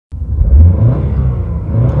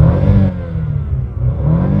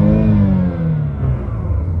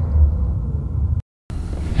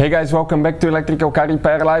Hey guys, welcome back to Electrical Car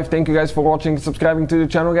Repair Live. Thank you guys for watching and subscribing to the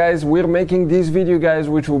channel, guys. We're making this video, guys,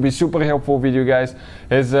 which will be super helpful video, guys,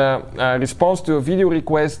 as a response to a video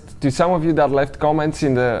request to some of you that left comments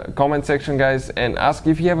in the comment section, guys, and ask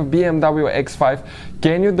if you have a BMW X5,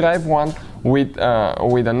 can you drive one with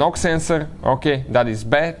a knock sensor? Okay, that is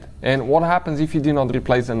bad. And what happens if you do not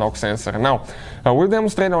replace the knock sensor? Now, we'll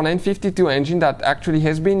demonstrate on N52 engine that actually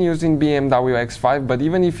has been used in BMW X5, but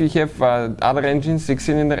even if you have other engines,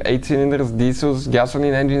 6-cylinder, 8 cylinders, diesels,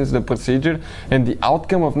 gasoline engines, the procedure and the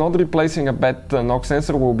outcome of not replacing a bad knock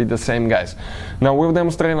sensor will be the same, guys. Now, we'll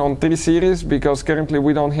demonstrate on 3 series because currently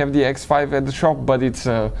we don't have the X5 at the shop, but it's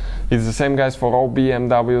the same, guys, for all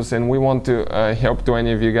BMWs, and we want to help to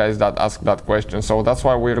any of you guys that ask that question. So that's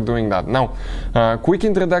why we're doing that. Now, quick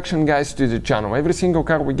introduction, guys, to the channel. Every single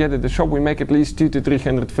car we get at the shop, we make at least 200 to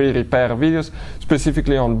 300 free repair videos.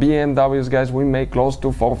 Specifically on BMWs, guys, we make close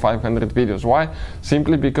to 400 to 500 videos. Why?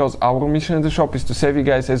 Simply because our mission at the shop is to save you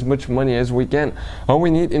guys as much money as we can. All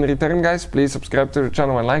we need in return, guys, please subscribe to the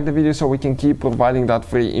channel and like the video so we can keep providing that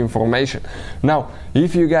free information. Now,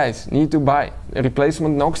 if you guys need to buy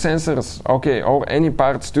replacement knock sensors, okay, or any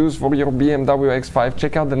parts tools for your BMW X5,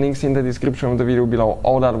 check out the links in the description of the video below.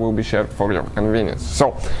 All that will be shared for your convenience.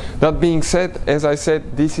 So that being said, as I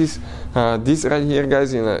said, this is this right here,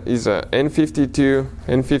 guys, is a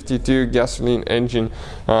N52 gasoline engine.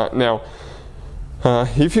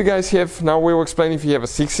 If you guys have, now we will explain if you have a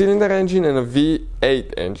 6-cylinder engine and a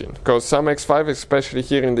V8 engine, because some X5, especially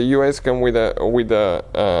here in the US, come with a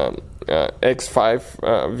X5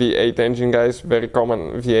 V8 engine, guys, very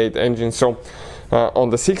common V8 engine. So on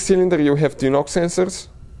the 6-cylinder you have 2 knock sensors.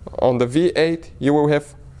 On the V8 you will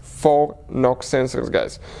have 4 knock sensors,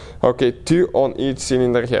 guys. Okay, 2 on each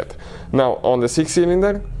cylinder head. Now on the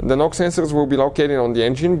 6-cylinder, the knock sensors will be located on the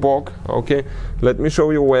engine block. Okay, let me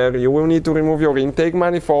show you where. You will need to remove your intake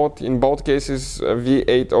manifold, in both cases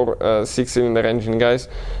V8 or 6-cylinder engine, guys.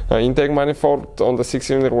 Intake manifold on the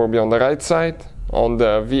 6-cylinder will be on the right side. On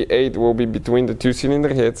the V8 will be between the 2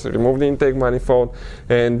 cylinder heads. Remove the intake manifold,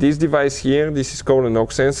 and this device here, this is called a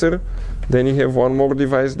knock sensor. Then you have one more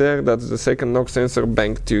device there, that's the second knock sensor,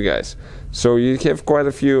 bank 2, guys. So you have quite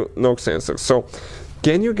a few knock sensors. So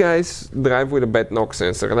can you guys drive with a bad knock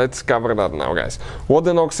sensor? Let's cover that now, guys. What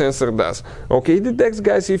the knock sensor does? Okay, it detects,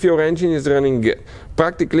 guys, if your engine is running good.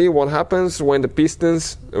 Practically what happens when the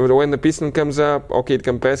piston comes up, okay, it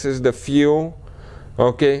compresses the fuel,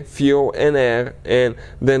 okay, fuel and air, and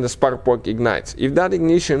then the spark plug ignites. If that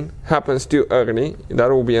ignition happens too early, that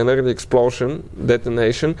will be an early explosion,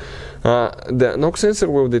 detonation. The knock sensor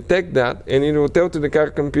will detect that, and it will tell to the car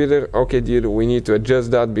computer, okay, dude, we need to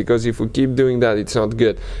adjust that, because if we keep doing that, it's not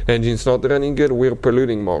good. Engine's not running good, we're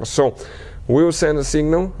polluting more. So we will send a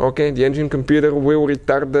signal, okay, the engine computer will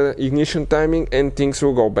retard the ignition timing and things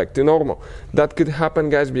will go back to normal. That could happen,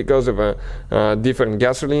 guys, because of a different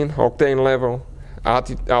gasoline, octane level,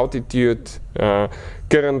 altitude,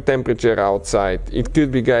 current temperature outside. It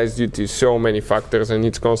could be, guys, due to so many factors, and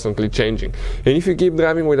it's constantly changing. And if you keep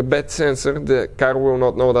driving with a bad sensor, the car will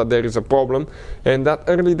not know that there is a problem, and that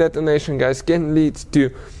early detonation, guys, can lead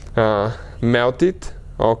to melted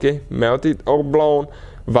or blown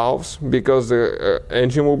valves, because the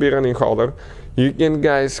engine will be running hotter. You can,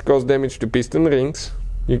 guys, cause damage to piston rings.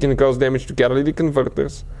 You can cause damage to catalytic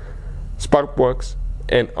converters, spark plugs,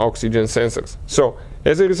 and oxygen sensors. So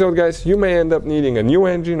as a result, guys, you may end up needing a new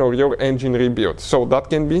engine or your engine rebuilt. So that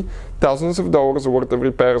can be thousands of dollars worth of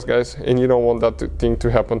repairs, guys, and you don't want that thing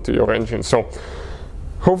to happen to your engine. So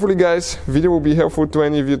hopefully, guys, video will be helpful to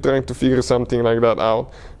any of you trying to figure something like that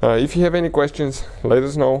out. If you have any questions, let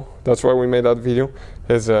us know. That's why we made that video,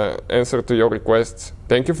 as an answer to your requests.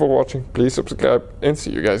 Thank you for watching. Please subscribe, and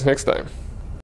see you guys next time.